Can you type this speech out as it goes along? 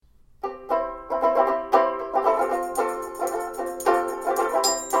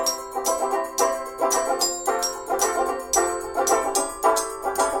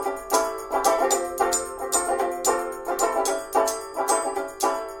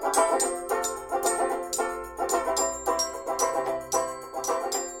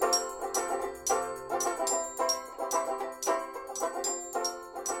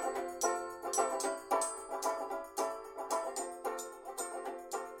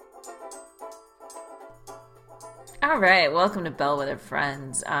All right, welcome to Bellwether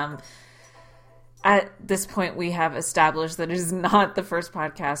Friends. At this point, we have established that it is not the first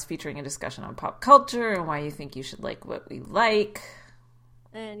podcast featuring a discussion on pop culture and why you think you should like what we like.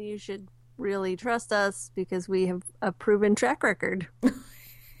 And you should really trust us because we have a proven track record.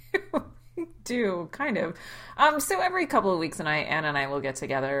 Do, kind of. So every couple of weeks, Anna and I will get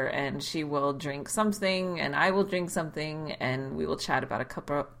together, and she will drink something, and I will drink something, and we will chat about a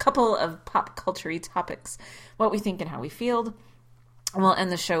couple of pop culture-y topics, what we think and how we feel. And we'll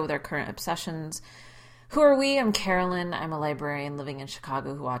end the show with our current obsessions. Who are we? I'm Carolyn. I'm a librarian living in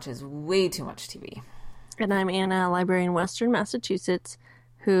Chicago who watches way too much TV. And I'm Anna, a librarian in Western Massachusetts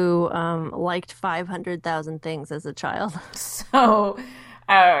who liked 500,000 things as a child. So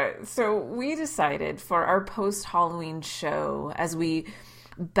we decided for our post-Halloween show, as we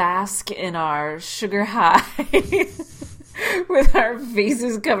bask in our sugar high with our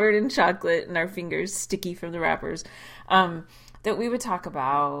faces covered in chocolate and our fingers sticky from the wrappers, that we would talk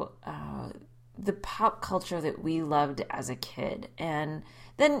about the pop culture that we loved as a kid. And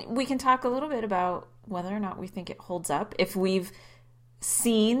then we can talk a little bit about whether or not we think it holds up, if we've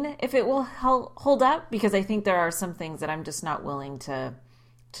seen if it will hold up, because I think there are some things that I'm just not willing to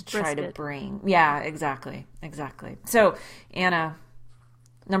try to bring. Yeah, exactly. So, Anna,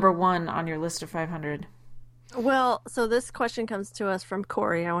 number one on your list of 500. Well, so this question comes to us from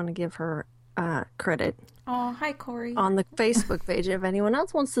Cory. I want to give her credit. Oh, hi, Cory. On the Facebook page. If anyone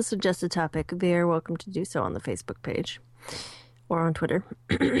else wants to suggest a topic, they're welcome to do so on the Facebook page or on Twitter.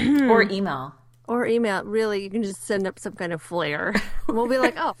 Or email. Or email. Really, you can just send up some kind of flare. We'll be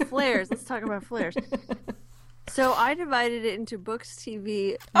like, oh, flares. Let's talk about flares. So I divided it into books,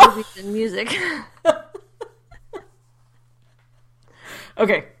 TV, movies, and music.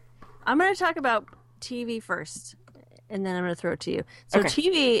 Okay. I'm going to talk about TV first, and then I'm going to throw it to you. So okay.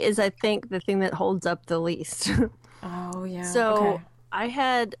 TV is, I think, the thing that holds up the least. Oh, yeah. So okay. I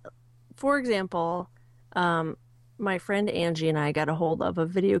had, for example, my friend Angie and I got a hold of a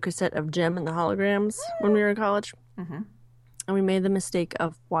video cassette of Jem and the Holograms when we were in college. Mm-hmm. And we made the mistake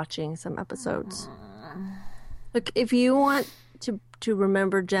of watching some episodes. Look, if you want to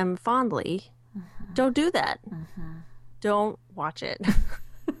remember Jem fondly, don't do that. Mm-hmm. Don't watch it.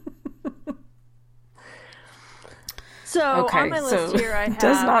 So on my list here, I have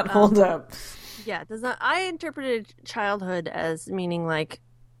does not hold up. Yeah, it does not. I interpreted childhood as meaning like,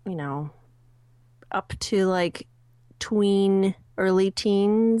 up to like tween, early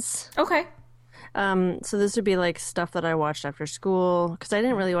teens. Okay. So this would be like stuff that I watched after school because I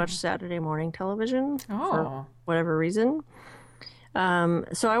didn't really watch Saturday morning television for whatever reason.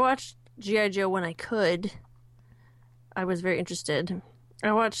 So I watched G.I. Joe when I could. I was very interested.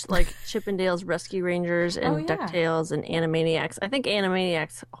 I watched like Chip and Dale's Rescue Rangers and DuckTales and Animaniacs. I think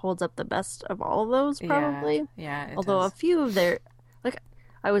Animaniacs holds up the best of all of those, probably. Yeah, although a few of their, like,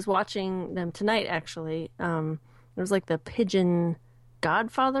 I was watching them tonight actually. It was like the pigeon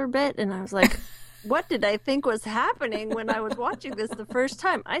Godfather bit, and I was like, what did I think was happening when I was watching this the first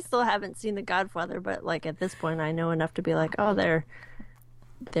time? I still haven't seen The Godfather, but like at this point I know enough to be like, oh, they're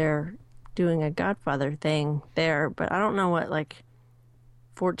doing a Godfather thing there, but I don't know what like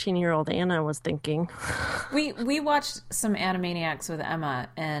 14-year-old Anna was thinking. We watched some Animaniacs with Emma,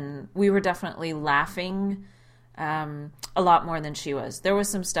 and we were definitely laughing a lot more than she was. There was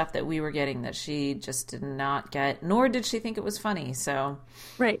some stuff that we were getting that she just did not get, nor did she think it was funny. So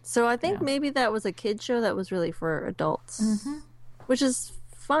right. So I think maybe that was a kid show that was really for adults, which is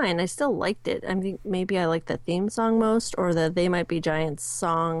fine. I still liked it. I think maybe I liked the theme song most, or the They Might Be Giants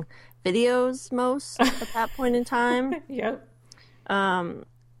song videos most at that point in time. Yep.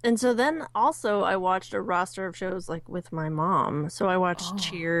 And so then also I watched a roster of shows like with my mom. So I watched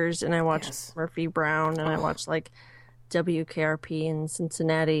Cheers, and I watched Murphy Brown, and I watched like WKRP in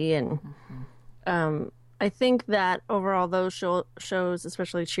Cincinnati. And I think that overall those shows,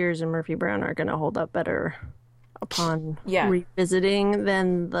 especially Cheers and Murphy Brown, are going to hold up better upon revisiting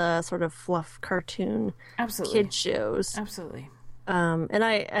than the sort of fluff cartoon kid shows. Absolutely. And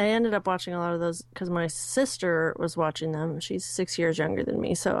I ended up watching a lot of those because my sister was watching them. She's 6 years younger than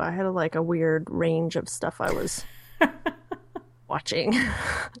me, so I had like a weird range of stuff I was watching.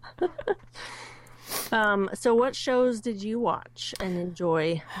 So what shows did you watch and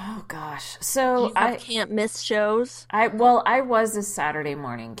enjoy? Oh gosh. So I can't miss shows. I was a Saturday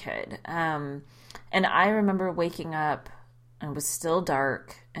morning kid. And I remember waking up and it was still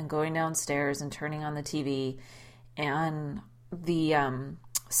dark and going downstairs and turning on the TV, and the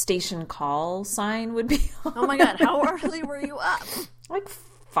station call sign would be on. Oh my God, how early were you up? Like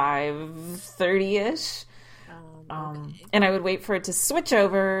 5:30ish. Okay. And I would wait for it to switch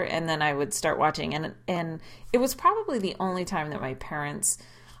over, and then I would start watching. And it was probably the only time that my parents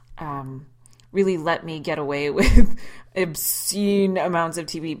really let me get away with obscene amounts of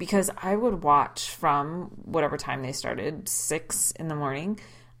TV, because I would watch from whatever time they started, 6 in the morning,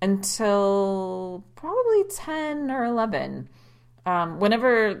 until probably 10 or 11.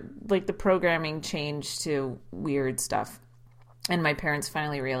 Whenever like the programming changed to weird stuff, and my parents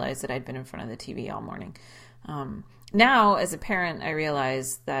finally realized that I'd been in front of the TV all morning. Now, as a parent, I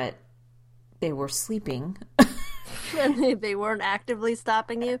realize that they were sleeping. And they weren't actively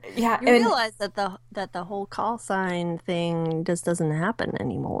stopping you. Yeah, you realize that the whole call sign thing just doesn't happen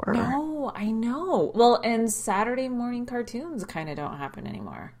anymore. No, I know. Well, and Saturday morning cartoons kind of don't happen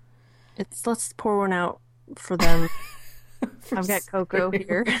anymore. Let's pour one out for them. I've got cocoa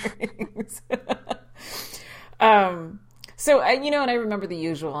here. So, and I remember the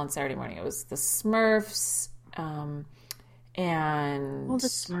usual on Saturday morning. It was the Smurfs, and the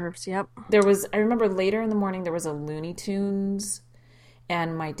Smurfs, yep. I remember later in the morning there was a Looney Tunes,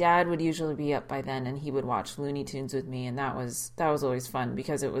 and my dad would usually be up by then, and he would watch Looney Tunes with me, and that was always fun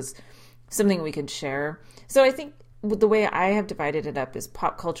because it was something we could share. So I think the way I have divided it up is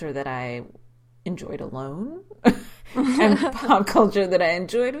pop culture that I enjoyed alone and pop culture that I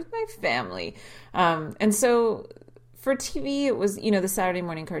enjoyed with my family. And so for TV, it was, the Saturday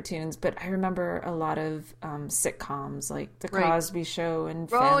morning cartoons, but I remember a lot of sitcoms like The Cosby Show and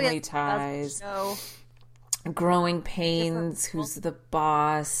Family Ties, Growing Pains, Who's the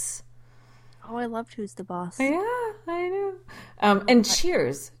Boss. Oh, I loved Who's the Boss. Yeah, I know. And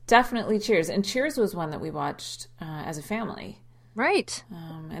Cheers, definitely Cheers. And Cheers was one that we watched as a family. Right.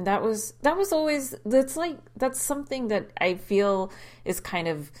 And that was always, that's something that I feel is kind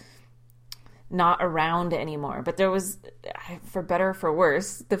of not around anymore. But there was, for better or for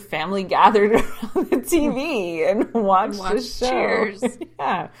worse, the family gathered around the TV and watched the show. Cheers.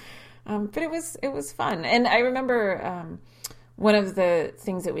 Yeah. But it was fun. And I remember one of the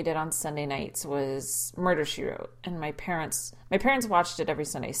things that we did on Sunday nights was Murder, She Wrote. And my parents watched it every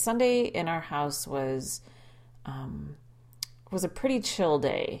Sunday. Sunday in our house was a pretty chill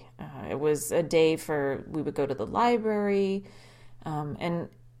day. It was a day we would go to the library, and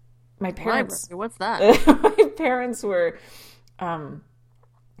my parents. Library? What's that? My parents were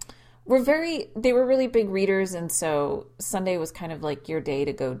they were really big readers, and so Sunday was kind of like your day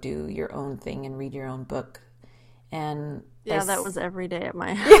to go do your own thing and read your own book. And yeah, that was every day at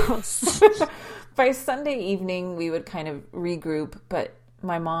my house. By Sunday evening, we would kind of regroup, but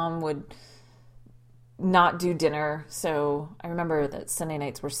my mom would not do dinner. So I remember that Sunday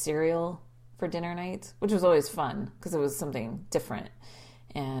nights were cereal for dinner nights, which was always fun because it was something different.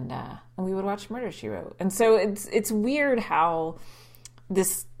 And we would watch Murder, She Wrote. And so it's weird how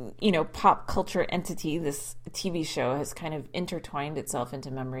this, pop culture entity, this TV show, has kind of intertwined itself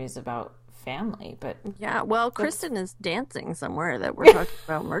into memories about family. But yeah, well, Kristen is dancing somewhere that we're talking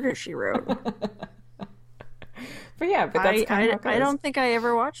about Murder, She Wrote. But yeah, that's kind of how it goes. I don't think I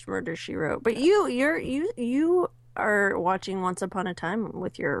ever watched Murder, She Wrote. But you are watching Once Upon a Time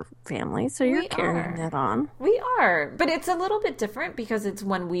with your family, so you're carrying that on. We are, but it's a little bit different because it's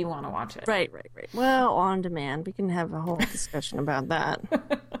when we want to watch it. Right. Well, on demand, we can have a whole discussion about that.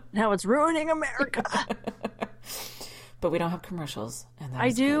 How it's ruining America. But we don't have commercials, and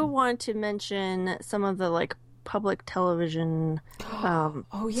I do want to mention some of the public television.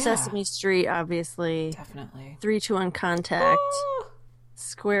 Sesame Street, obviously. Definitely. 3-2-1 Contact.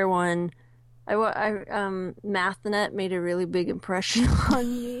 Square One. Mathnet made a really big impression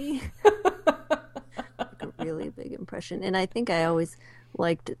on me. A really big impression. And I think I always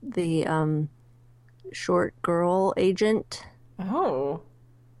liked the short girl agent. Oh.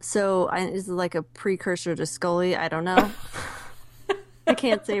 So is it like a precursor to Scully? I don't know. I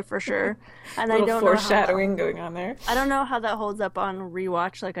can't say for sure. And I don't know foreshadowing going on there. I don't know how that holds up on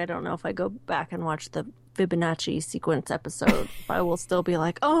rewatch. I don't know if I go back and watch the Fibonacci sequence episode, if I will still be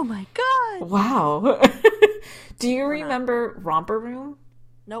like, oh my God. Wow. Do you remember Romper Room?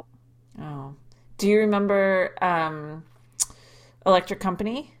 Nope. Oh. Do you remember Electric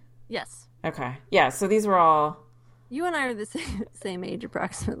Company? Yes. Okay. Yeah, so these were all... You and I are the same age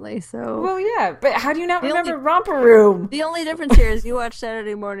approximately, so... Well, yeah, but how do you not remember Romper Room? The only difference here is you watched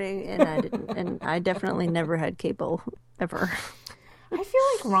Saturday morning and I didn't, and I definitely never had cable, ever. I feel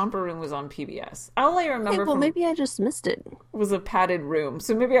like Romper Room was on PBS. All I remember maybe I just missed it. Was a padded room,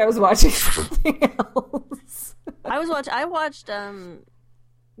 so maybe I was watching something else. I watched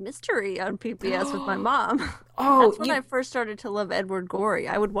Mystery on PBS with my mom. Oh, that's when I first started to love Edward Gorey.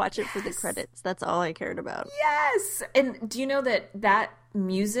 I would watch it for the credits. That's all I cared about. Yes, and do you know that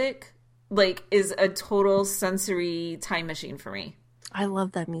music like is a total sensory time machine for me. I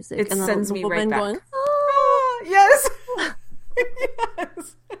love that music. It sends me right back. Going, yes.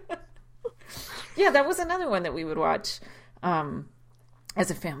 Yes. Yeah, that was another one that we would watch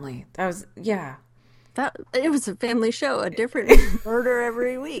as a family. That was, yeah. It was a family show, a different murder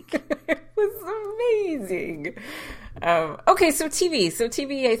every week. It was amazing. Okay, so TV. So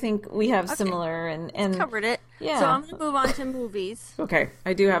TV, I think we have similar and covered it. Yeah. So I'm going to move on to movies. Okay,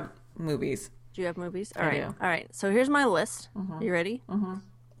 I do have movies. Do you have movies? I do. All right. So here's my list. Mm-hmm. You ready? Mm-hmm.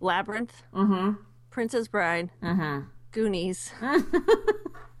 Labyrinth. Mm-hmm. Princess Bride. Mm-hmm. Goonies.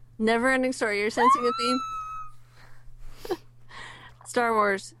 Never Ending Story. You're sensing a theme? Star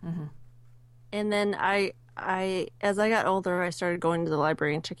Wars. Mm-hmm. And then I, as I got older, I started going to the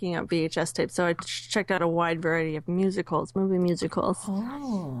library and checking out VHS tapes. So I checked out a wide variety of musicals, movie musicals.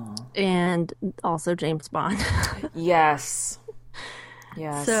 Oh. And also James Bond. Yes.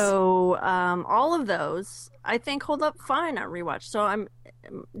 Yes. So all of those, I think, hold up fine on rewatch. So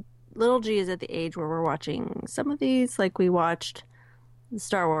Little G is at the age where we're watching some of these. Like we watched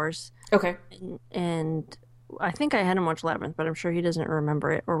Star Wars. Okay. And I think I had him watch Labyrinth, but I'm sure he doesn't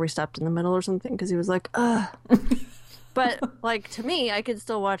remember it, or we stopped in the middle or something because he was like, ugh. But like to me, I could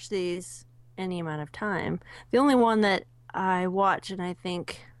still watch these any amount of time. The only one that I watch and I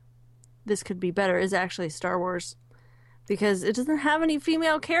think this could be better is actually Star Wars, because it doesn't have any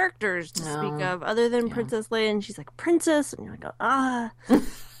female characters to speak of other than Princess Leia, and she's like princess, and you're like, ah.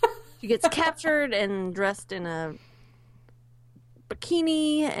 She gets captured and dressed in a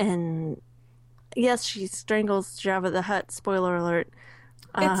bikini, and yes, she strangles Jabba the Hutt. Spoiler alert.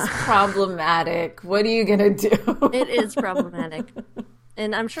 It's problematic. What are you going to do? It is problematic.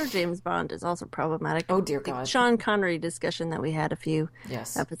 And I'm sure James Bond is also problematic. Oh, dear God. The Sean Connery discussion that we had a few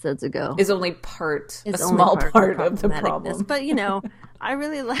episodes ago is only a small part of the problem. But, I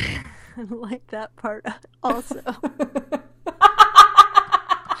really like that part also.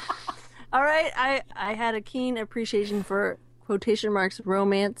 All right. I had a keen appreciation for quotation marks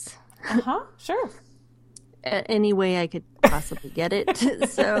romance. Sure. Any way I could possibly get it.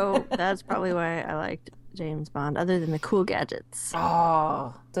 So that's probably why I liked James Bond, other than the cool gadgets.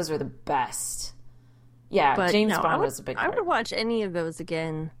 Oh, those were the best. Yeah, but James Bond was a big part. I would watch any of those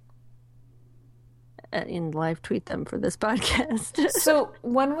again and live tweet them for this podcast. So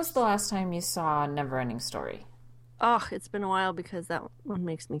when was the last time you saw Never Ending Story? Oh, it's been a while because that one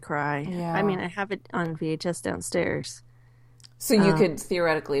makes me cry. Yeah. I mean, I have it on VHS downstairs. So you could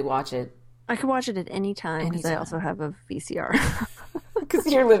theoretically watch it. I could watch it at any time because I also have a VCR. Because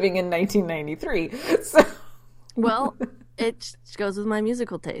you're living in 1993. So. Well, it goes with my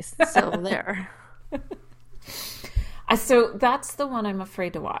musical taste. So there. So that's the one I'm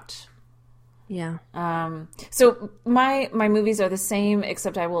afraid to watch. Yeah. So my movies are the same,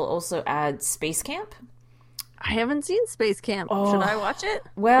 except I will also add Space Camp. I haven't seen Space Camp. Oh. Should I watch it?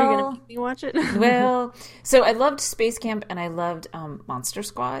 Well, are you going to make me watch it? Well, so I loved Space Camp and I loved Monster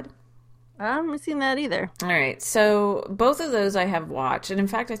Squad. I haven't seen that either. All right. So both of those I have watched. And in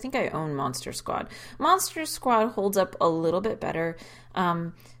fact, I think I own Monster Squad. Monster Squad holds up a little bit better.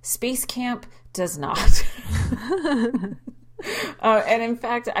 Space Camp does not. And in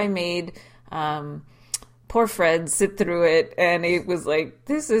fact, I made poor Fred sit through it. And it was like,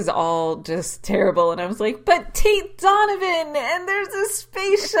 this is all just terrible. And I was like, but Tate Donovan. And there's a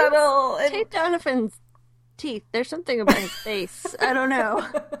space shuttle. And Tate Donovan's teeth. There's something about his face. I don't know.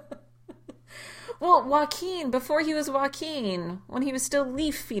 Well, Joaquin, before he was Joaquin, when he was still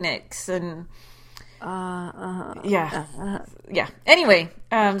Leaf Phoenix, and yeah. Anyway,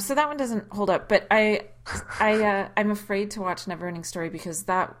 so that one doesn't hold up, but I'm afraid to watch Neverending Story because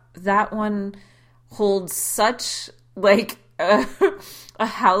that one holds such like a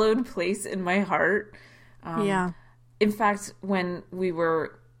hallowed place in my heart. Yeah. In fact, when we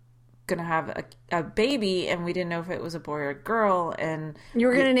were gonna have a baby and we didn't know if it was a boy or a girl, and you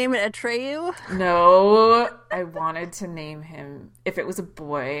were gonna name it Atreyu? No, I wanted to name him, if it was a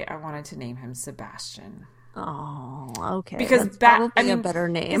boy, I wanted to name him Sebastian. Oh, okay. Because a better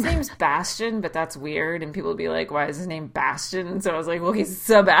name. His name's Bastion, but that's weird, and people would be like, why is his name Bastion? So I was like, well, he's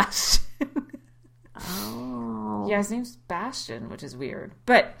Sebastian. Oh. Yeah, his name's Bastion, which is weird.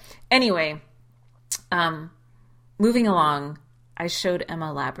 But anyway, moving along, I showed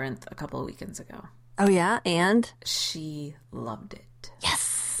Emma Labyrinth a couple of weekends ago. Oh, yeah? And? She loved it.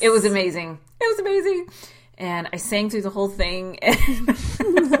 Yes! It was amazing. It was amazing. And I sang through the whole thing.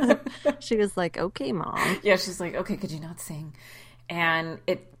 She was like, okay, Mom. Yeah, she's like, okay, could you not sing? And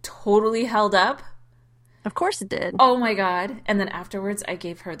it totally held up. Of course it did. Oh, my God. And then afterwards, I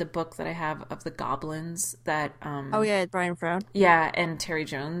gave her the book that I have of the goblins that... oh, yeah, Brian Froud. Yeah, and Terry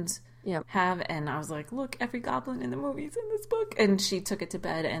Jones. have. And I was like, look, every goblin in the movie's in this book. And she took it to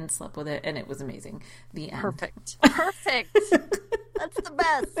bed and slept with it, and it was amazing. The end. Perfect. That's the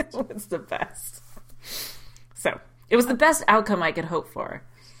best. It was the best. So it was the best outcome I could hope for.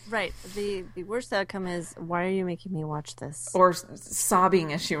 Right. The worst outcome is, why are you making me watch this? Or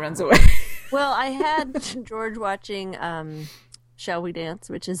sobbing as she runs away. Well, I had George watching Shall We Dance,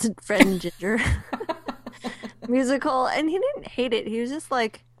 which is Fred and Ginger musical, and he didn't hate it. He was just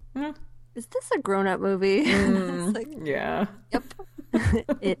like, is this a grown-up movie? Like, yeah. Yep.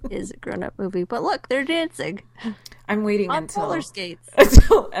 It is a grown-up movie. But look, they're dancing. I'm waiting on until roller skates.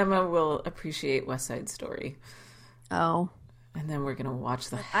 Until Emma will appreciate West Side Story. Oh. And then we're gonna watch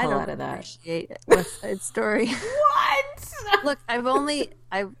the hell out of that. I don't appreciate West Side Story. What? Look, I've only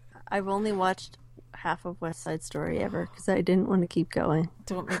watched half of West Side Story ever because I didn't want to keep going.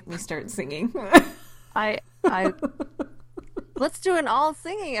 Don't make me start singing. I let's do an all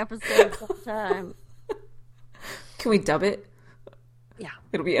singing episode sometime. Can we dub it? Yeah,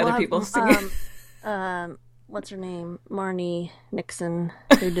 it'll be other people singing. What's her name? Marnie Nixon,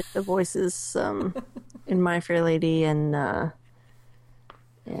 who did the voices in My Fair Lady, and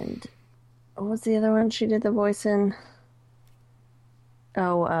what was the other one she did the voice in?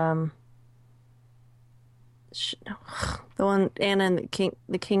 Oh, the one Anna and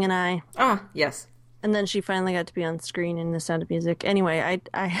the King and I. Ah, yes. And then she finally got to be on screen in The Sound of Music. Anyway,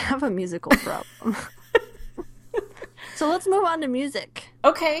 I have a musical problem. So let's move on to music.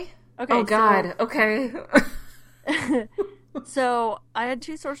 Okay. Oh God. Okay. So I had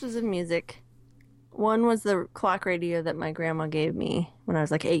two sources of music. One was the clock radio that my grandma gave me when I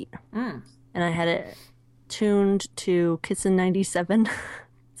was like 8. And I had it tuned to Kissin' 97,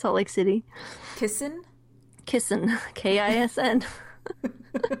 Salt Lake City. Kissin'? Kissin', Kisn.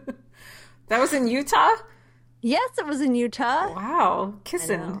 That was in Utah? Yes, it was in Utah. Wow.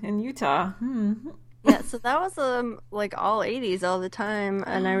 Kissin' in Utah. Yeah, so that was like all 80s all the time,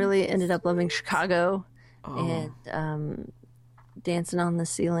 and I really ended up loving Chicago and Dancing on the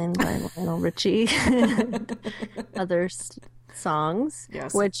Ceiling by Lionel Richie and other songs,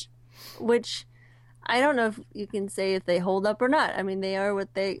 yes. which I don't know if you can say if they hold up or not. I mean, they are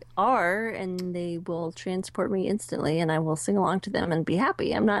what they are, and they will transport me instantly, and I will sing along to them and be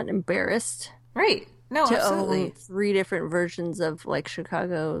happy. I'm not embarrassed. Right. No, to absolutely. own 3 different versions of like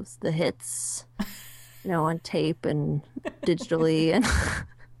Chicago's The Hits, on tape and digitally and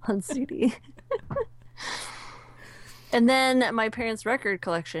on CD. And then my parents' record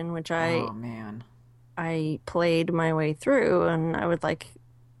collection, which I played my way through, and I would like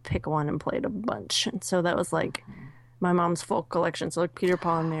pick one and play it a bunch. And so that was like my mom's folk collection. So like Peter,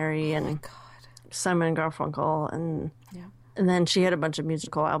 Paul and Mary and Simon and Garfunkel, and then she had a bunch of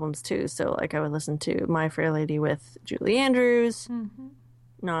musical albums too. So like I would listen to My Fair Lady with Julie Andrews,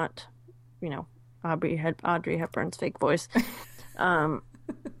 not, Audrey Hepburn's fake voice. And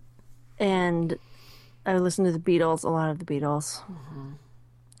I would listen to the Beatles, a lot of the Beatles.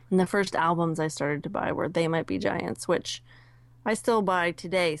 And the first albums I started to buy were They Might Be Giants, which I still buy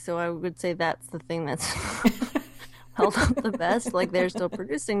today. So I would say that's the thing that's held up the best. Like, they're still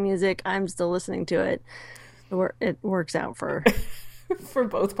producing music. I'm still listening to it. It works out for for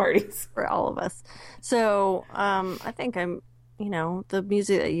both parties, for all of us. So I think I'm, the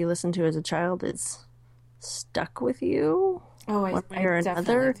music that you listen to as a child is stuck with you. Oh, I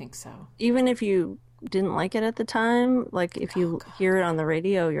definitely think so. Even if you didn't like it at the time, like if you hear it on the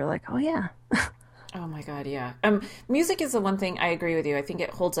radio, you're like, oh yeah. Oh my God, yeah. Music is the one thing I agree with you. I think it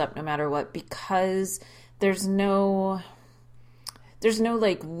holds up no matter what, because there's no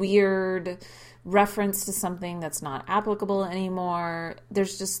like weird reference to something that's not applicable anymore.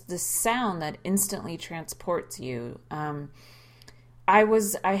 There's just this sound that instantly transports you. I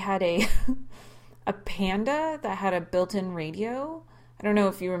had a Panda that had a built-in radio. I don't know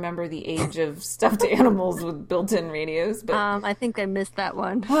if you remember the age of stuffed animals with built-in radios, but I think I missed that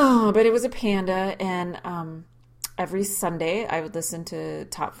one. Oh, but it was a Panda, and every Sunday I would listen to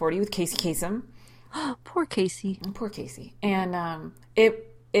Top 40 with Casey Kasem. Poor Casey. Poor Casey. And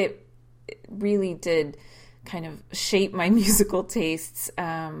it really did kind of shape my musical tastes.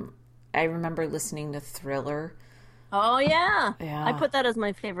 I remember listening to Thriller. Oh, yeah. I put that as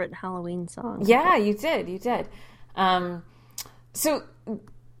my favorite Halloween song. Yeah, you did. So,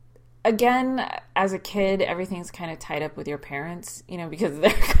 again, as a kid, everything's kind of tied up with your parents, because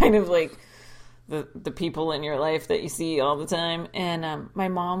they're kind of like the people in your life that you see all the time. And my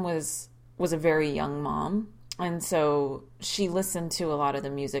mom was a very young mom, and so she listened to a lot of the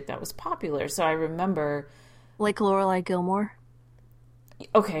music that was popular. So I remember... Like Lorelai Gilmore?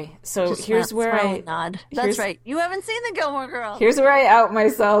 Okay, so Just here's where I nod. That's right. You haven't seen the Gilmore Girls. Here's where I out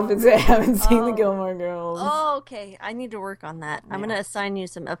myself and say I haven't seen the Gilmore Girls. Oh, okay. I need to work on that. I'm gonna assign you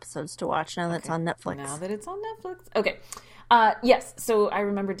some episodes to watch now that's on Netflix. Now that it's on Netflix. Okay. Yes. So I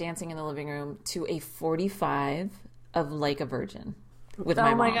remember dancing in the living room to a 45 of Like a Virgin with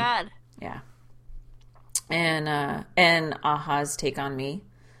my mom. Oh my God. Yeah. And Aha's Take on Me.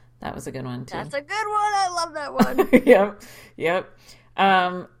 That was a good one too. That's a good one. I love that one. Yep.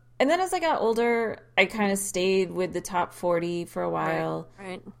 And then as I got older, I kind of stayed with the top 40 for a while.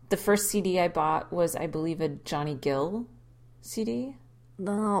 Right. The first CD I bought was, I believe, a Johnny Gill CD.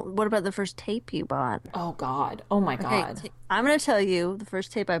 No, what about the first tape you bought? Oh, God. Oh, my God. Okay, I'm going to tell you, the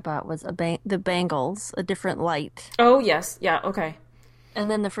first tape I bought was the Bangles, A Different Light. Oh, yes. Yeah, okay. And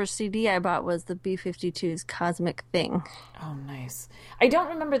then the first CD I bought was the B-52's Cosmic Thing. Oh, nice. I don't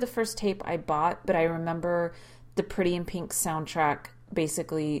remember the first tape I bought, but I remember the Pretty in Pink soundtrack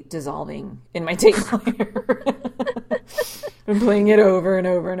basically dissolving in my tape player. And playing it over and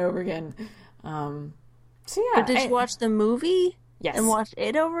over and over again. So, yeah. But did you watch the movie? Yes. And watch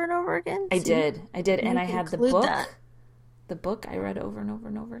it over and over again? I did. And I had the book. That. The book I read over and over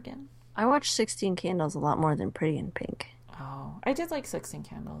and over again. I watched 16 Candles a lot more than Pretty in Pink. Oh, I did like 16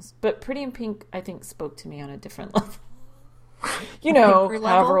 Candles. But Pretty in Pink, I think, spoke to me on a different level. You know,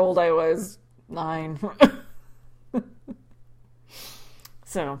 however old I was. 9.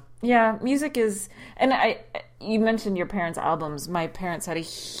 So, yeah, music is... And you mentioned your parents' albums. My parents had a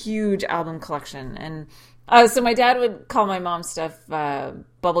huge album collection. And so my dad would call my mom stuff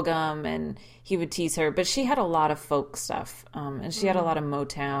bubblegum, and he would tease her. But she had a lot of folk stuff. And she had a lot of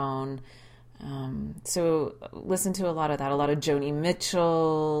Motown. So listened to a lot of that. A lot of Joni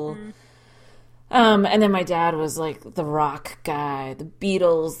Mitchell. And then my dad was like the rock guy. The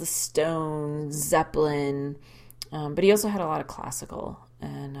Beatles, the Stones, Zeppelin. But he also had a lot of classical.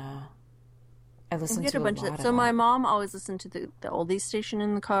 And I listened to a bunch of that. So my mom always listened to the oldies station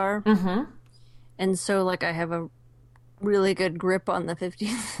in the car. Mm-hmm. And so like I have a really good grip on the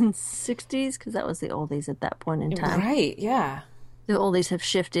 50s and 60s because that was the oldies at that point in time. Right, yeah. The oldies have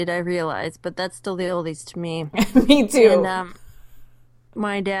shifted, I realize, but that's still the oldies to me. Me too. And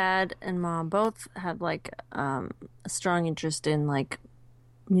my dad and mom both had like a strong interest in like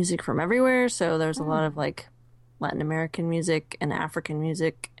music from everywhere. So there's a lot of like Latin American music and African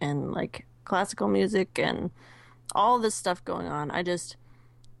music and like classical music and all this stuff going on. I just,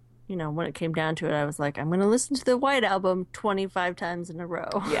 when it came down to it, I was like, I'm going to listen to the White Album 25 times in a row.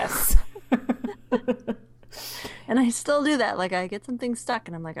 Yes. And I still do that. Like I get something stuck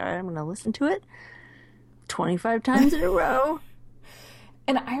and I'm like, all right, I'm going to listen to it 25 times in a row.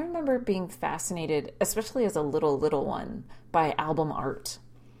 And I remember being fascinated, especially as a little one, by album art.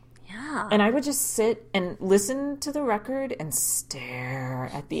 Yeah. And I would just sit and listen to the record and stare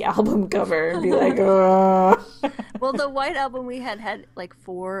at the album cover and be like, oh. Well, the White Album we had like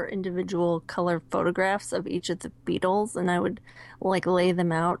 4 individual color photographs of each of the Beatles, and I would like lay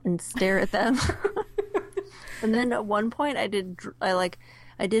them out and stare at them. And then at one point I did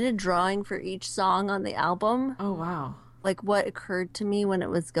a drawing for each song on the album. Oh, wow. Like what occurred to me when it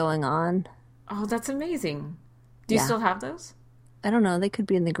was going on. Oh, that's amazing. Do you still have those? I don't know. They could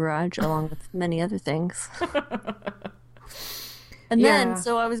be in the garage along with many other things. And then,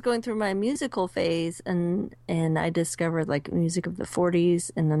 so I was going through my musical phase and I discovered like music of the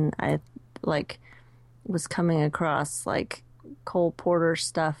 40s. And then I like was coming across like Cole Porter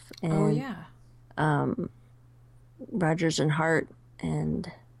stuff and Rodgers and Hart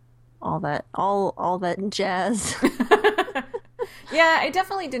and all that jazz. Yeah, I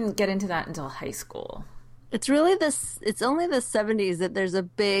definitely didn't get into that until high school. It's only the 70s that there's a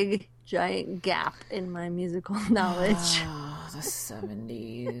big, giant gap in my musical knowledge. Oh, the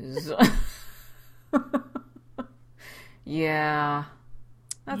 70s. Yeah.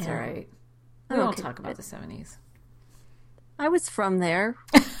 That's all right. We won't talk about the 70s. I was from there.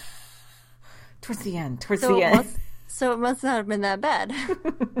 Towards the end. So it must not have been that bad.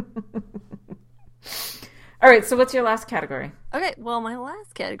 All right, so what's your last category? Okay, well, my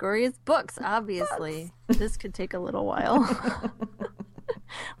last category is books, obviously. Books. This could take a little while.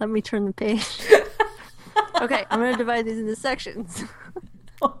 Let me turn the page. Okay, I'm going to divide these into sections.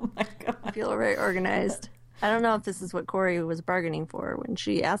 Oh, my God. I feel very organized. I don't know if this is what Cory was bargaining for when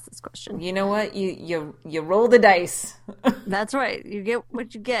she asked this question. You know what? You roll the dice. That's right. You get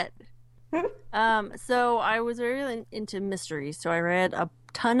what you get. So I was very into mysteries. So I read a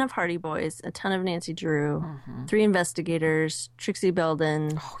ton of Hardy Boys, a ton of Nancy Drew, 3 Investigators, Trixie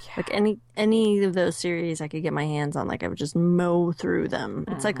Belden. Oh, yeah. Like any of those series I could get my hands on, like I would just mow through them.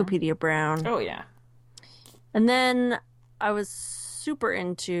 Encyclopedia Brown. Oh, yeah. And then I was super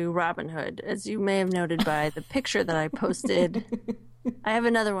into Robin Hood, as you may have noted by the picture that I posted. I have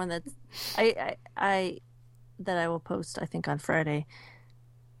another one that's I that I will post, I think, on Friday,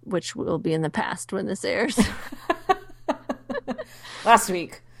 which will be in the past when this airs. Last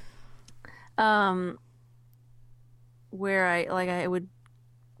week. Where I would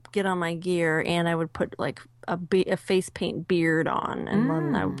get on my gear and I would put like a face paint beard on, and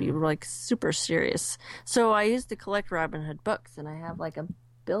then I would be like super serious. So I used to collect Robin Hood books, and I have like a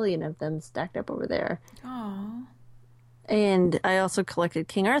billion of them stacked up over there. Aww. And I also collected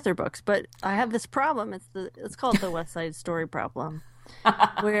King Arthur books, but I have this problem. It's called the West Side Story problem,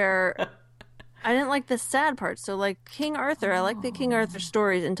 where I didn't like the sad part. So like King Arthur, I like the King Arthur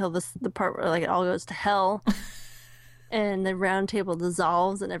stories until the part where like it all goes to hell. And the round table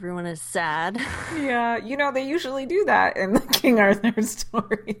dissolves and everyone is sad. Yeah, they usually do that in the King Arthur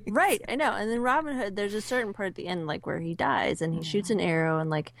story. Right, I know. And then Robin Hood, there's a certain part at the end, like where he dies and he shoots an arrow, and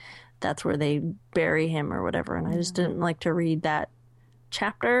like that's where they bury him or whatever. And I just didn't like to read that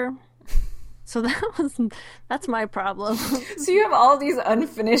chapter. So that's my problem. So you have all these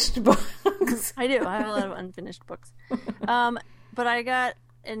unfinished books. I do. I have a lot of unfinished books. But I got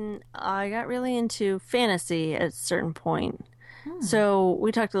really into fantasy at a certain point. So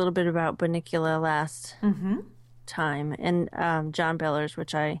we talked a little bit about Bunnicula last time, and John Bellers,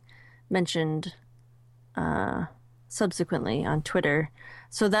 which I mentioned subsequently on Twitter.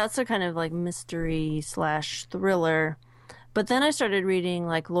 So that's a kind of like mystery / thriller. But then I started reading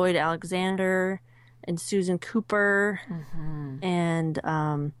like Lloyd Alexander and Susan Cooper, and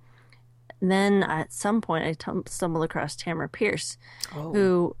then at some point I stumbled across Tamara Pierce,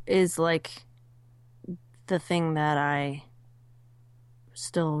 who is like the thing that I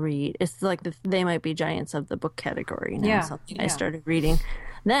still read. It's like They Might Be Giants of the book category now. Yeah, something I started reading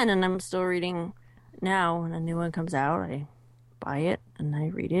then, and I'm still reading now. When a new one comes out, I buy it and I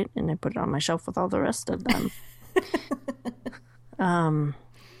read it and I put it on my shelf with all the rest of them.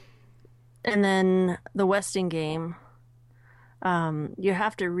 And then The Westing Game. You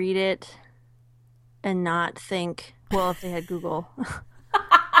have to read it and not think, well, if they had Google,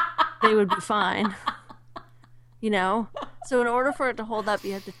 they would be fine. So in order for it to hold up,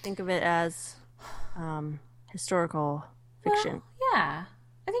 you have to think of it as historical fiction. Well, yeah,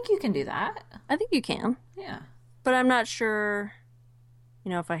 I think you can do that. I think you can. Yeah. But I'm not sure,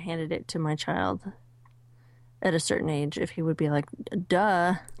 if I handed it to my child at a certain age, if he would be like,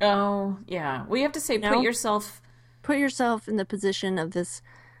 duh. Oh, yeah. Well, you have to say, put yourself in the position of this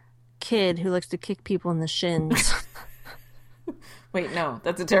kid who likes to kick people in the shins. Wait, no,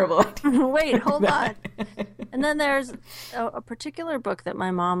 that's a terrible idea. Wait, hold on. And then there's a particular book that my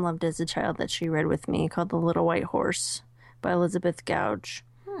mom loved as a child that she read with me called The Little White Horse by Elizabeth Gouge.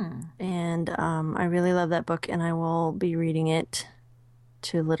 And I really love that book, and I will be reading it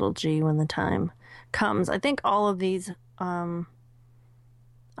to little G when the time comes. I think all of these hold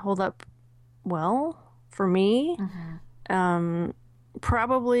up well for me.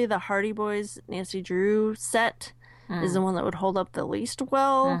 Probably the Hardy Boys Nancy Drew set is the one that would hold up the least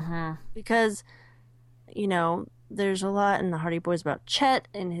well, because there's a lot in the Hardy Boys about Chet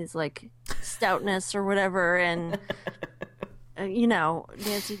and his like stoutness or whatever, and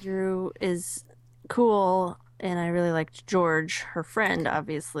Nancy Drew is cool, and I really liked George, her friend,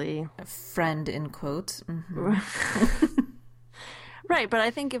 obviously. A friend in quotes. Right, but I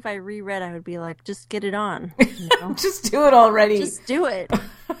think if I reread, I would be like, just get it on. Just do it already. Just do it.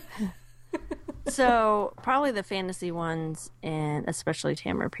 So probably the fantasy ones, and especially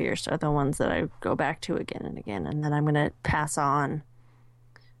Tamara Pierce, are the ones that I go back to again and again, and then I'm going to pass on,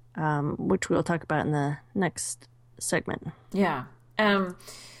 which we'll talk about in the next segment. Yeah.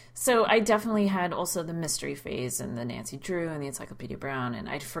 So I definitely had also the mystery phase and the Nancy Drew and the Encyclopedia Brown, and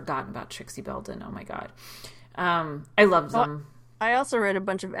I'd forgotten about Trixie Belden. Oh my God. I loved them. I also read a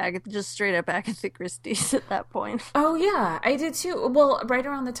bunch of just straight up Agatha Christie's at that point. Oh yeah, I did too. Well, right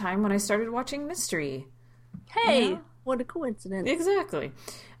around the time when I started watching Mystery. Hey, what a coincidence. Exactly.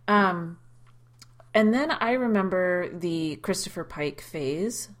 And then I remember the Christopher Pike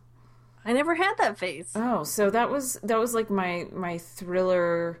phase. I never had that phase. Oh, so that was like my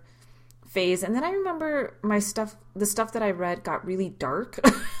thriller phase, and then I remember the stuff that I read got really dark.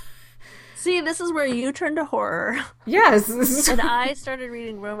 See, this is where you turned to horror. Yes. And I started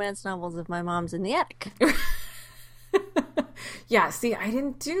reading romance novels of my mom's in the attic. Yeah, see, I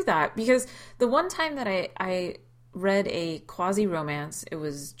didn't do that because the one time that I read a quasi-romance, it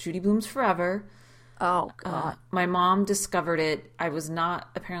was Judy Blume's Forever. Oh, God. My mom discovered it. I was not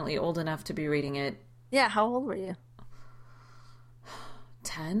apparently old enough to be reading it. Yeah, how old were you?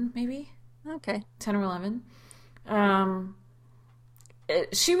 10, maybe? Okay. 10 or 11.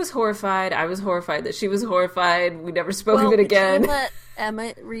 she was horrified. I was horrified that she was horrified. We never spoke of it again. Did you let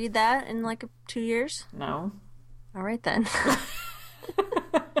Emma read that in like 2 years? No. All right then.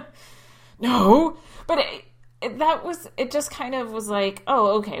 No, but it just kind of was like,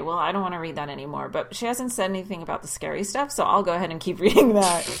 oh, okay, well, I don't want to read that anymore. But she hasn't said anything about the scary stuff, so I'll go ahead and keep reading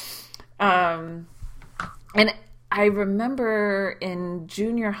that. And I remember in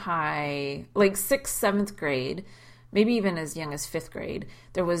junior high, like 6th, 7th grade, maybe even as young as 5th grade,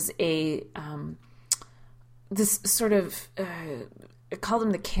 there was a this sort of I called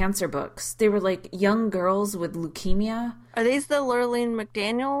them the cancer books. They were like young girls with leukemia. Are these the Lurleen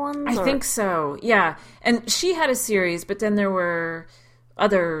McDaniel ones? I think so, yeah. And she had a series, but then there were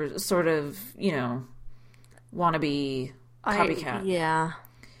other sort of, wannabe copycat.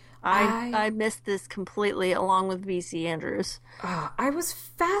 I missed this completely along with VC Andrews. I was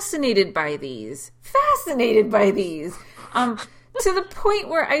fascinated by these. To the point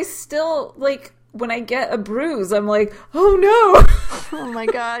where I still, like, when I get a bruise, I'm like, oh no. Oh my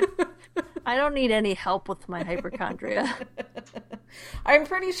God. I don't need any help with my hypochondria. I'm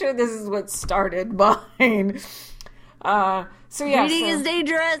pretty sure this is what started mine. Reading is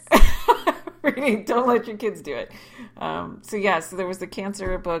dangerous. Reading, don't let your kids do it. So there was the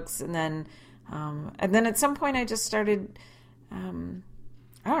cancer books, and then at some point I just started, I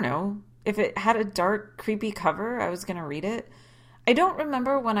don't know, if it had a dark, creepy cover, I was going to read it. I don't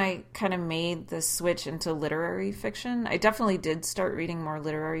remember when I kind of made the switch into literary fiction. I definitely did start reading more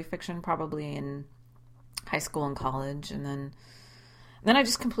literary fiction probably in high school and college, and then I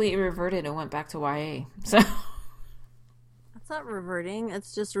just completely reverted and went back to YA. So that's not reverting,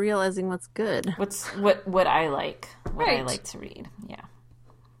 it's just realizing what's good. What I like. I like to read. Yeah.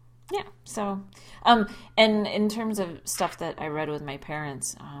 Yeah. So and in terms of stuff that I read with my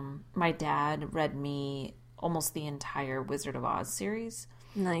parents, my dad read me almost the entire Wizard of Oz series.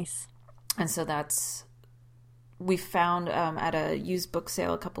 Nice. And so we found at a used book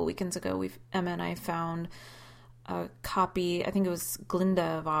sale a couple weekends ago, Emma and I found a copy, I think it was Glinda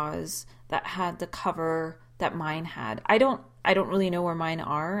of Oz, that had the cover that mine had. I don't really know where mine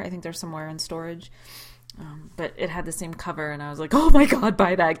are. I think they're somewhere in storage. But it had the same cover, and I was like, oh my God,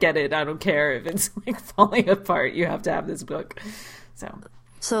 buy that, get it. I don't care if it's like falling apart. You have to have this book.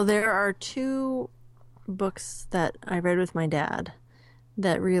 So there are 2 books that I read with my dad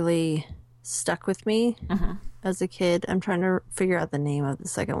that really stuck with me as a kid. I'm trying to figure out the name of the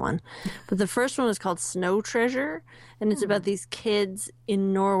second one. But the first one is called Snow Treasure, and it's about these kids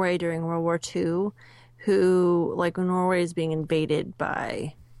in Norway during World War II who, like, Norway is being invaded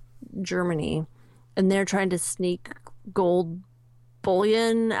by Germany, and they're trying to sneak gold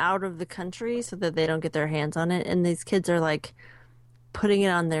bullion out of the country so that they don't get their hands on it. And these kids are, like, putting it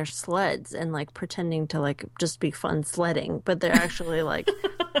on their sleds and like pretending to like just be fun sledding, but they're actually like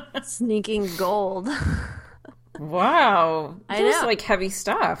sneaking gold. Wow. I know. It's like heavy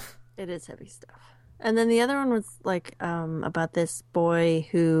stuff. It is heavy stuff. And then the other one was like about this boy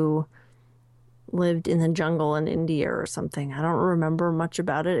who lived in the jungle in India or something. I don't remember much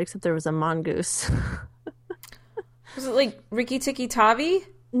about it except there was a mongoose. Was it like Rikki Tikki Tavi?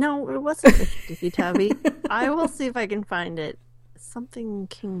 No, it wasn't Rikki Tikki Tavi. I will see if I can find it. Something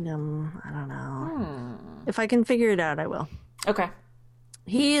Kingdom. I don't know. If I can figure it out, I will. Okay.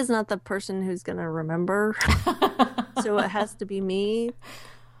 He is not the person who's going to remember. So it has to be me.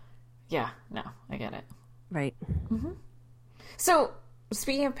 Yeah. No, I get it. Right. Mm-hmm. So,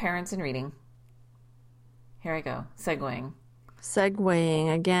 speaking of parents and reading, here I go.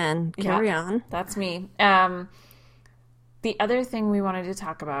 Segueing again. Carry on. That's me. The other thing we wanted to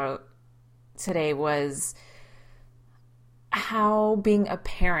talk about today was how being a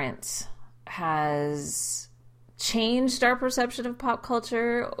parent has changed our perception of pop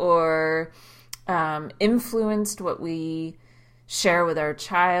culture or influenced what we share with our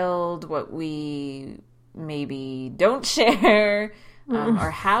child, what we maybe don't share, or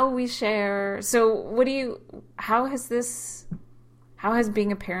how we share. So how has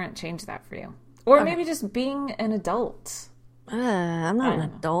being a parent changed that for you? Or maybe just being an adult? I'm not an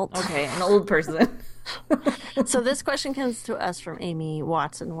adult. Okay, an old person. So this question comes to us from Amy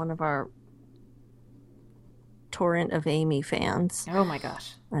Watson, one of our torrent of Amy fans. Oh my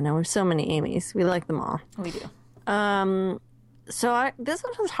gosh. I know, we have so many Amys. We like them all. We do. So this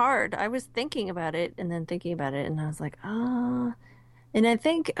one was hard. I was thinking about it and then thinking about it, and I was like, and I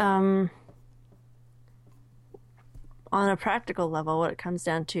think on a practical level, what it comes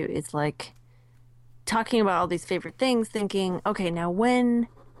down to is like talking about all these favorite things, thinking, okay, now when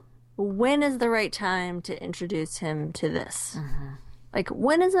is the right time to introduce him to this? Like,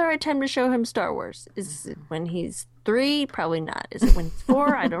 when is the right time to show him Star Wars? Is it when he's 3? Probably not. Is it when he's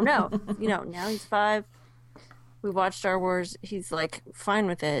 4? I don't know. Now he's 5. We watched Star Wars. He's like fine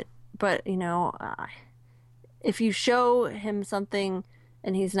with it. But, if you show him something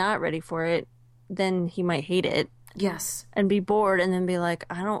and he's not ready for it, then he might hate it. Yes. And be bored and then be like,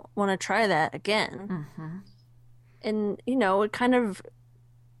 I don't want to try that again. Mm-hmm. And, it kind of,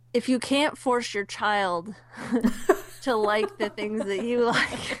 if you can't force your child to like the things that you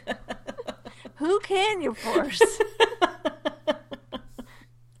like, who can you force?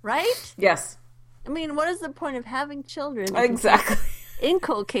 Right? Yes. I mean, what is the point of having children? Exactly.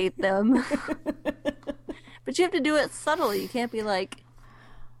 Inculcate them. But you have to do it subtly. You can't be like,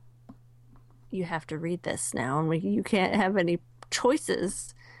 you have to read this now, and you can't have any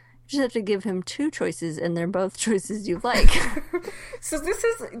choices. You just have to give him 2 choices, and they're both choices you like. So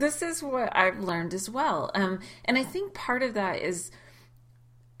this is what I've learned as well, and I think part of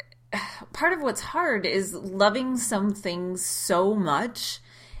what's hard is loving some things so much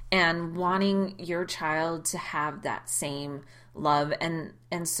and wanting your child to have that same love, and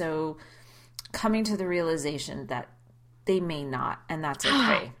so coming to the realization that they may not, and that's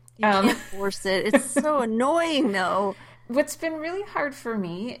okay. You can't force it. It's so annoying, though. What's been really hard for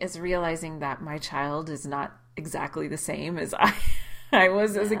me is realizing that my child is not exactly the same as I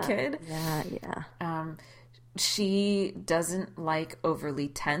was as a kid. Yeah. She doesn't like overly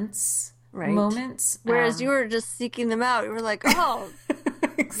tense right. moments. Whereas you were just seeking them out. You were like, oh,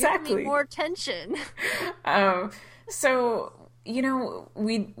 exactly. Give me more tension. So,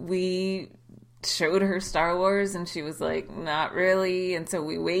 we showed her Star Wars and she was like, not really. And so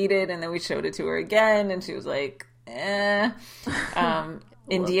we waited and then we showed it to her again and she was like,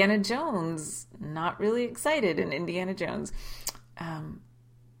 Indiana Jones, not really excited in Indiana Jones.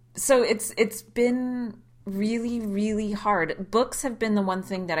 So it's been really, really hard. Books have been the one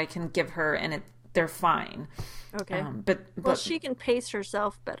thing that I can give her and they're fine. Okay. But she can pace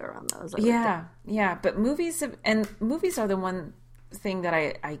herself better on those. Yeah. But movies are the one thing that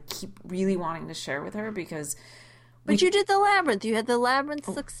I keep really wanting to share with her because. But you did the Labyrinth. You had the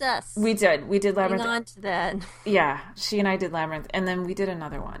Labyrinth success. We did Labyrinth. Hang on to that. Yeah, she and I did Labyrinth, and then we did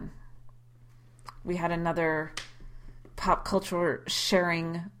another one. We had another pop culture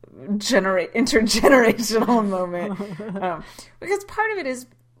sharing intergenerational moment because part of it is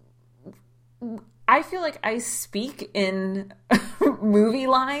I feel like I speak in movie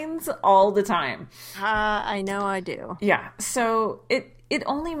lines all the time. I know I do. Yeah, so it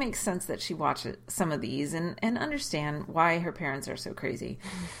only makes sense that she watch some of these and understand why her parents are so crazy.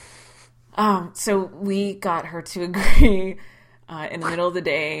 So we got her to agree in the middle of the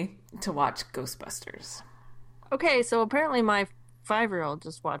day to watch Ghostbusters. Okay, so apparently my 5-year-old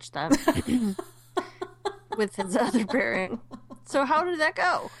just watched that with his other parent. So how did that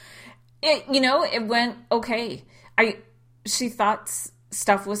go? It went okay. She thought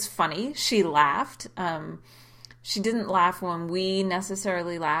stuff was funny. She laughed. She didn't laugh when we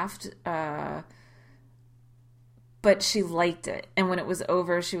necessarily laughed, but she liked it. And when it was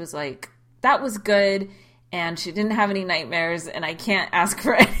over, she was like, that was good. And she didn't have any nightmares and I can't ask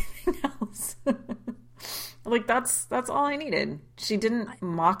for anything else. Like, that's all I needed. She didn't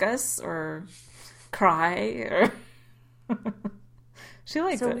mock us or cry or she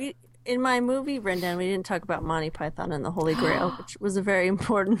liked it. In my movie rundown, we didn't talk about Monty Python and the Holy Grail, which was a very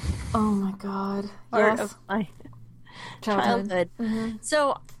important oh my God. part of my childhood. Mm-hmm.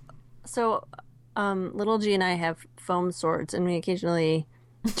 So, little G and I have foam swords, and we occasionally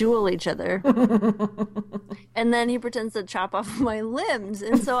duel each other. And then he pretends to chop off my limbs,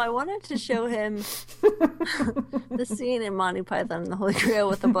 and so I wanted to show him the scene in Monty Python and the Holy Grail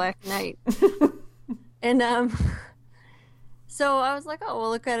with the Black Knight. And so I was like, oh, we'll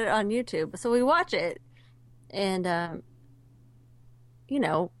look at it on YouTube. So we watch it, and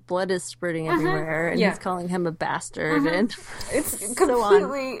blood is spurting everywhere, and he's calling him a bastard, and it's so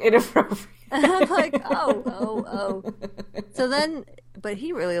completely inappropriate. And I'm like, oh. So then, but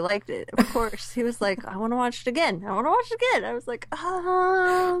he really liked it. Of course, he was like, I want to watch it again. I was like,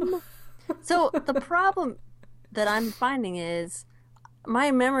 So the problem that I'm finding is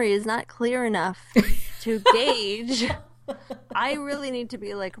my memory is not clear enough to gauge. I really need to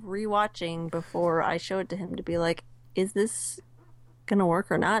be like rewatching before I show it to him to be like, is this gonna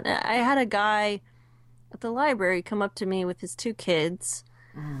work or not? I had a guy at the library come up to me with his 2 kids,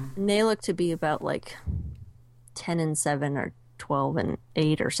 and they look to be about like 10 and 7 or 12 and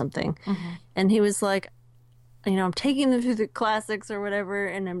 8 or something. And he was like, I'm taking them through the classics or whatever,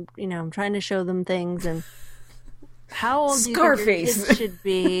 and I'm trying to show them things. And how old do you think your kids should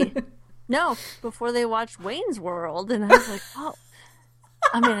be? No, before they watched Wayne's World. And I was like, oh,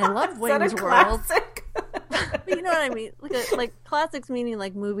 I mean, I love Wayne's World. But you know what I mean? Like classics meaning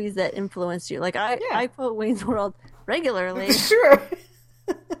like movies that influenced you. Like I quote Wayne's World regularly. Sure.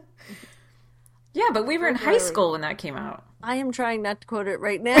 Yeah, but we were in high school when that came out. I am trying not to quote it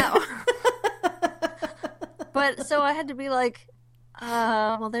right now. But so I had to be like,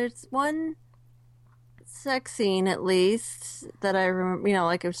 well, there's one sex scene at least that I remember,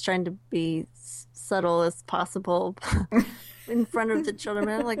 like I was trying to be subtle as possible in front of the children.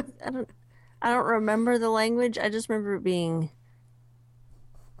 I'm like, I don't remember the language. I just remember it being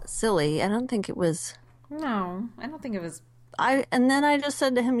silly. I don't think it was. No, I don't think it was. And then I just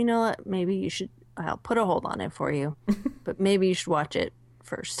said to him, you know what? Maybe you should. I'll put a hold on it for you, but maybe you should watch it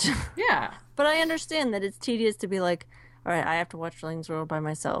first. Yeah. But I understand that it's tedious to be like, all right, I have to watch Wayne's World by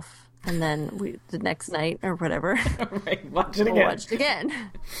myself, and then the next night or whatever, right, watch it again. We'll watch it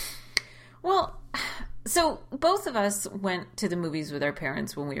again. Well, so both of us went to the movies with our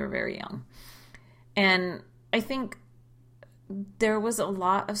parents when we were very young. And I think there was a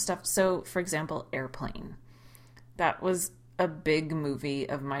lot of stuff. So, for example, Airplane. That was a big movie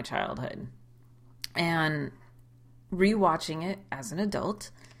of my childhood. And rewatching it as an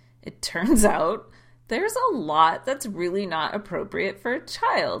adult, it turns out there's a lot that's really not appropriate for a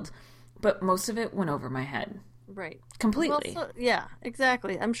child. But most of it went over my head. Right. Completely. Well, yeah,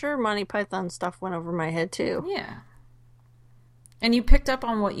 exactly. I'm sure Monty Python stuff went over my head too. Yeah. And you picked up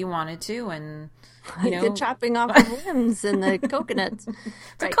on what you wanted to, and the chopping off of limbs and the coconuts.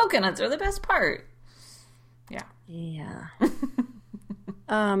 The coconuts are the best part. Yeah. Yeah.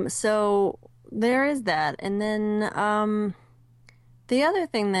 So there is that. And then the other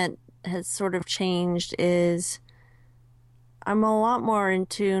thing that has sort of changed is I'm a lot more in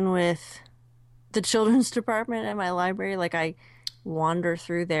tune with the children's department at my library. Like I wander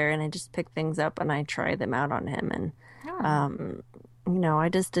through there and I just pick things up and I try them out on him. And, I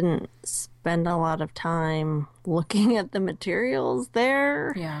just didn't spend a lot of time looking at the materials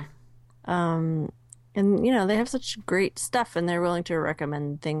there. Yeah. And, they have such great stuff and they're willing to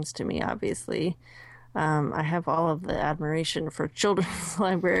recommend things to me, obviously. I have all of the admiration for children's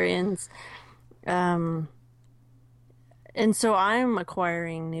librarians. And so I'm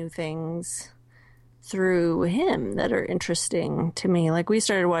acquiring new things through him that are interesting to me. Like we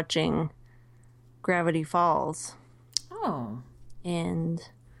started watching Gravity Falls. Oh. And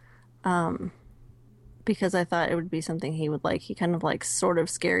because I thought it would be something he would like. He kind of likes sort of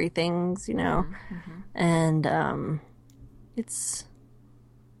scary things, Mm-hmm. And it's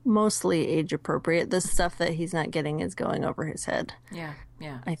mostly age appropriate. The stuff that he's not getting is going over his head. Yeah,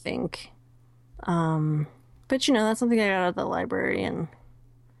 yeah. I think. But that's something I got at the library, and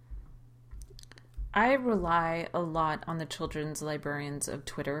I rely a lot on the children's librarians of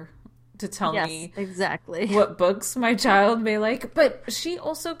Twitter to tell me exactly what books my child may like. But she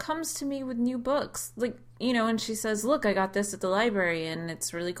also comes to me with new books. Like, and she says, look, I got this at the library and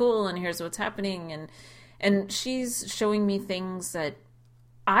it's really cool and here's what's happening. And she's showing me things that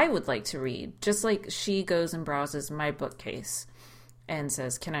I would like to read. Just like she goes and browses my bookcase and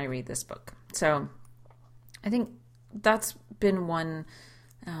says, can I read this book? So I think that's been one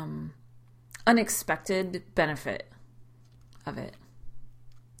unexpected benefit of it.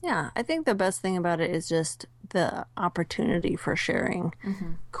 Yeah, I think the best thing about it is just the opportunity for sharing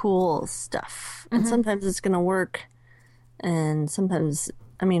cool stuff. And sometimes it's going to work. And sometimes,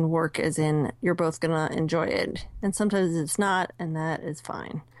 work as in you're both going to enjoy it. And sometimes it's not, and that is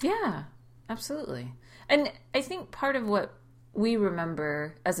fine. Yeah, absolutely. And I think part of what we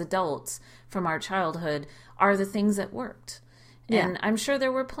remember as adults from our childhood are the things that worked. Yeah. And I'm sure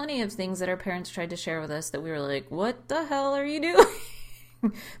there were plenty of things that our parents tried to share with us that we were like, what the hell are you doing?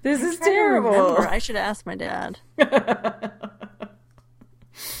 This is terrible. I should ask my dad. I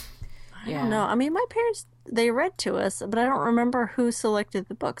don't know. My parents, they read to us, but I don't remember who selected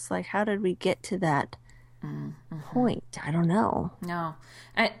the books. Like, how did we get to that point? I don't know. No.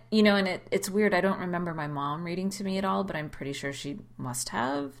 And it's weird. I don't remember my mom reading to me at all, but I'm pretty sure she must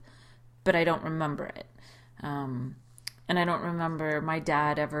have. But I don't remember it. And I don't remember my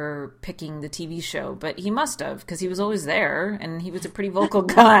dad ever picking the TV show, but he must have, because he was always there, and he was a pretty vocal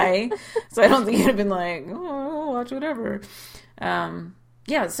guy. So I don't think he'd have been like, oh, I'll watch whatever.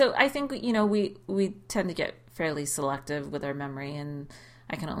 So I think, we tend to get fairly selective with our memory, and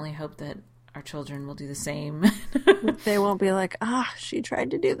I can only hope that our children will do the same. They won't be like, she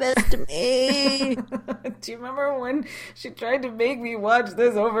tried to do this to me. Do you remember when she tried to make me watch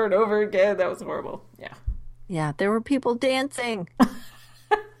this over and over again? That was horrible. Yeah. Yeah, there were people dancing. Yeah,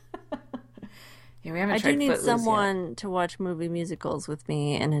 we haven't I tried do need Footloose someone yet. to watch movie musicals with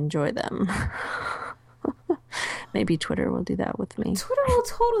me and enjoy them. Maybe Twitter will do that with me. Twitter will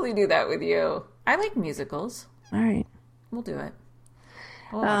totally do that with you. I like musicals. All right. We'll do it.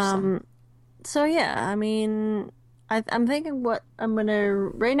 We'll watch some. So yeah, I mean, I'm thinking what I'm gonna.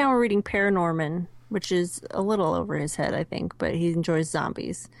 Right now, we're reading Paranorman, which is a little over his head, I think, but he enjoys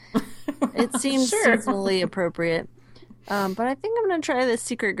zombies. It seems seasonally appropriate. But I think I'm gonna try the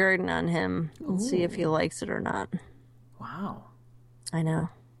Secret Garden on him and see if he likes it or not. Wow. I know.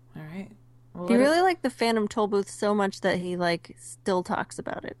 All right. Well, he really liked the Phantom Tollbooth so much that he still talks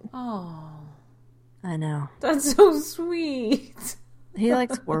about it. Oh. I know. That's so sweet. He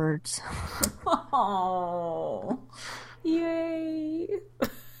likes words. Oh. Yay.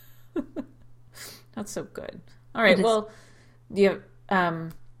 That's so good. All right. Well, yeah.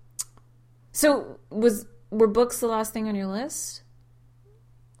 So were books the last thing on your list?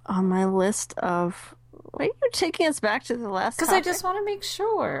 On my list of... Why are you taking us back to the last topic? Because I just want to make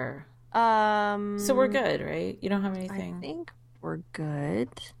sure. So we're good, right? You don't have anything? I think we're good.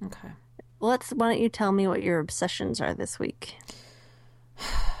 Okay. Why don't you tell me what your obsessions are this week?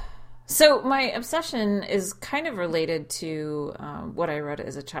 So my obsession is kind of related to what I read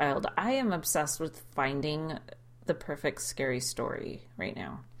as a child. I am obsessed with finding the perfect scary story right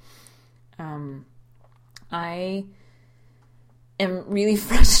now. I am really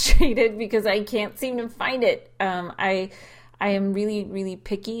frustrated because I can't seem to find it. I am really, really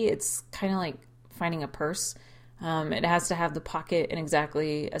picky. It's kind of like finding a purse. It has to have the pocket in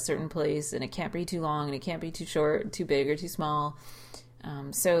exactly a certain place, and it can't be too long, and it can't be too short, too big, or too small.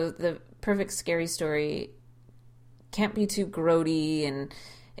 So the perfect scary story can't be too grody, and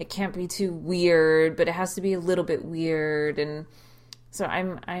it can't be too weird, but it has to be a little bit weird. And so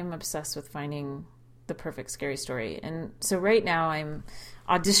I'm obsessed with finding the perfect scary story. And so right now I'm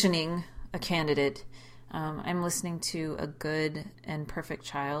auditioning a candidate. I'm listening to A Good and Perfect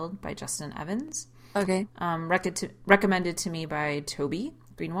Child by Justin Evans. Okay. Recommended to me by Toby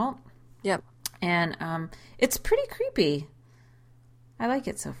Greenwalt. Yep. And it's pretty creepy. I like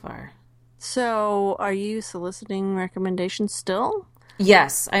it so far. So are you soliciting recommendations still?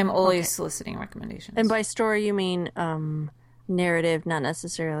 Yes, I'm always soliciting recommendations. And by story, you mean narrative, not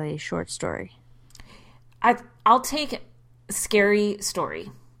necessarily short story. I'll take scary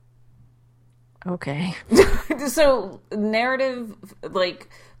story. Okay. So narrative, like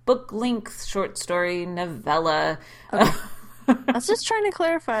book length, short story, novella. Okay. I was just trying to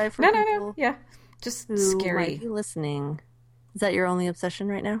clarify for people. No. Yeah, just who scary. Might be listening. Is that your only obsession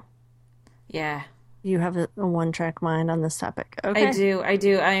right now? Yeah. You have a one-track mind on this topic. Okay. I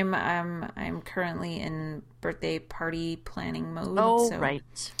do. I'm currently in birthday party planning mode. Oh, so,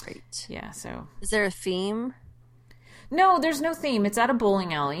 right. Yeah, so. Is there a theme? No, there's no theme. It's at a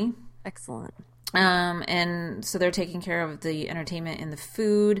bowling alley. Excellent. And so they're taking care of the entertainment and the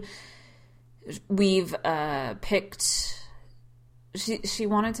food. We've picked... She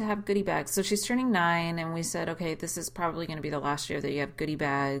wanted to have goodie bags. So she's turning 9, and we said, okay, this is probably going to be the last year that you have goodie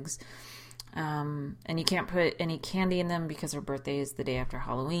bags. And you can't put any candy in them because her birthday is the day after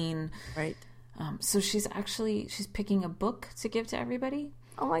Halloween. Right. So she's picking a book to give to everybody.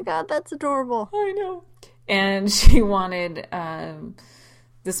 Oh my God, that's adorable. I know. And she wanted,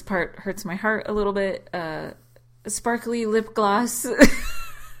 this part hurts my heart a little bit, a sparkly lip gloss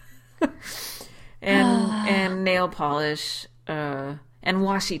and nail polish, and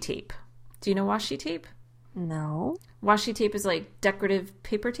washi tape. Do you know washi tape? No. Washi tape is like decorative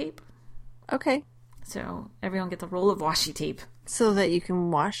paper tape. Okay. So everyone gets a roll of washi tape. So that you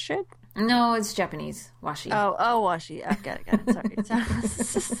can wash it? No, it's Japanese. Washi. Oh, washi. I got it.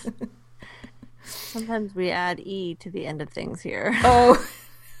 Sorry. Sometimes we add E to the end of things here. Oh.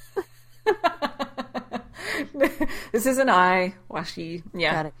 This is an I. Washi.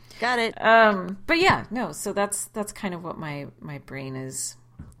 Yeah. Got it. But yeah, no, so that's kind of what my brain is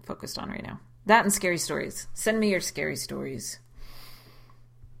focused on right now. That and scary stories. Send me your scary stories.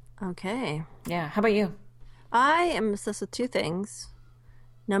 Okay. Yeah. How about you? I am obsessed with two things.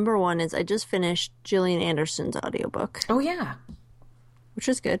 Number one is I just finished Gillian Anderson's audiobook. Oh, yeah. Which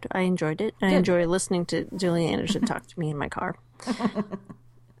is good. I enjoyed it. I enjoy listening to Gillian Anderson talk to me in my car.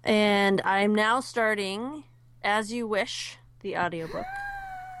 And I'm now starting As You Wish, the audiobook,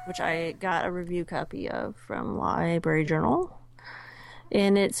 which I got a review copy of from Library Journal.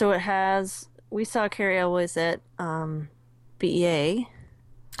 And it has, we saw Carrie Elwes at BEA.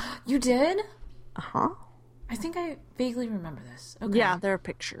 You did? Uh-huh. I think I vaguely remember this. Okay. Yeah, there are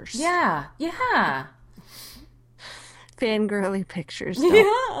pictures. Yeah. Fangirly pictures.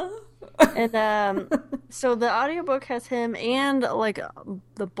 Yeah. And so the audiobook has him and like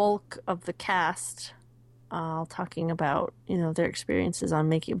the bulk of the cast all talking about, their experiences on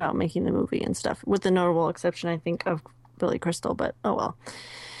making the movie and stuff, with the notable exception, I think, of Billy Crystal, but oh well.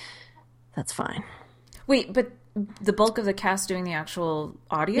 That's fine. Wait, but the bulk of the cast doing the actual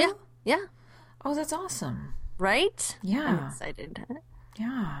audio? Yeah. Oh, that's awesome. Right? Yeah. I'm excited.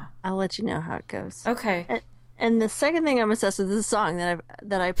 Yeah. I'll let you know how it goes. Okay. And the second thing I'm obsessed with is a song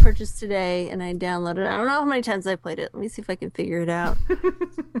that I purchased today and I downloaded. I don't know how many times I played it. Let me see if I can figure it out.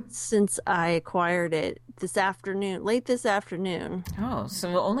 Since I acquired it late this afternoon. Oh,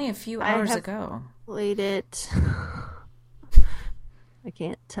 so only a few hours ago. Played it. I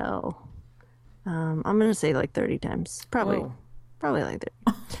can't tell. I'm going to say like 30 times. Probably like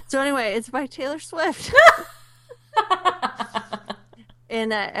that. So anyway, it's by Taylor Swift.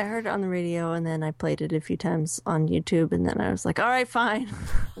 And I heard it on the radio, and then I played it a few times on YouTube, and then I was like, all right, fine.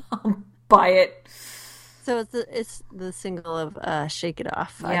 I'll buy it. So it's the single of Shake It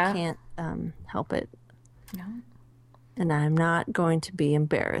Off. Yeah. I can't help it. No. And I'm not going to be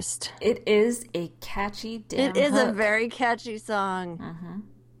embarrassed. It is a catchy damn It is hook. a very catchy song. Mm-hmm.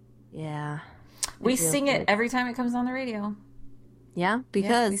 Yeah. We sing it every time it comes on the radio. Yeah,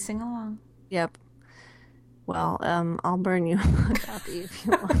 because... we sing along. Yep. Well, I'll burn you a copy if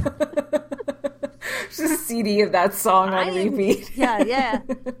you want. Just a CD of that song on repeat. Yeah.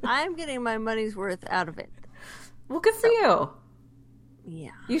 I'm getting my money's worth out of it. Well, good for you.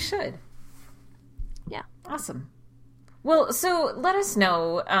 Yeah. You should. Yeah. Awesome. Well, so let us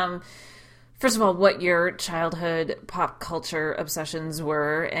know, first of all, what your childhood pop culture obsessions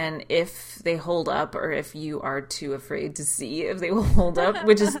were, and if they hold up, or if you are too afraid to see if they will hold up,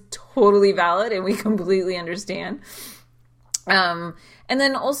 which is totally valid, and we completely understand. And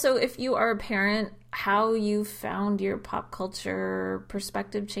then also, if you are a parent, how you found your pop culture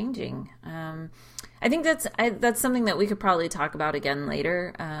perspective changing. I think that's something that we could probably talk about again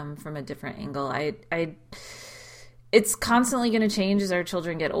later, from a different angle. It's constantly going to change as our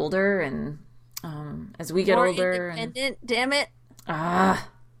children get older, and as we get older. Independent, damn it.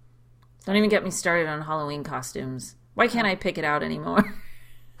 Don't even get me started on Halloween costumes. Why can't I pick it out anymore?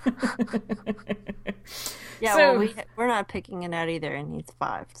 Yeah, so, well, we're not picking it out either, and he's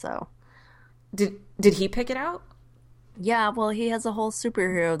 5, so. Did he pick it out? Yeah, well, he has a whole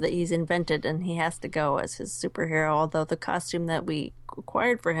superhero that he's invented, and he has to go as his superhero, although the costume that we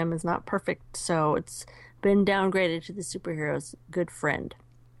acquired for him is not perfect, so it's been downgraded to the superhero's good friend.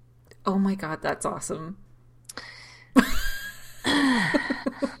 Oh my god, that's awesome.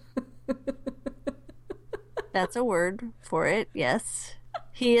 That's a word for it, yes.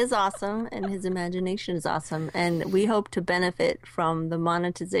 He is awesome, and his imagination is awesome, and we hope to benefit from the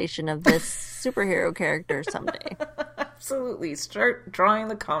monetization of this superhero character someday. Absolutely. Start drawing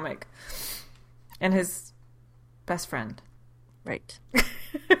the comic. And his best friend. Right.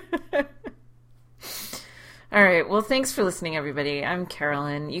 All right. Well, thanks for listening, everybody. I'm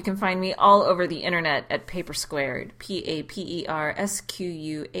Carolyn. You can find me all over the internet at Paper Squared.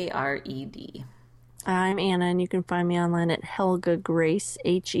 PaperSquared. I'm Anna, and you can find me online at Helga Grace,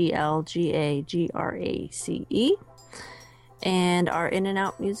 HelgaGrace. And our in and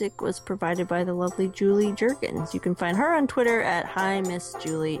out music was provided by the lovely Julie Jerkins. You can find her on Twitter at Hi Miss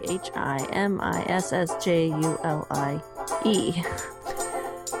Julie, HIMISSJULIE.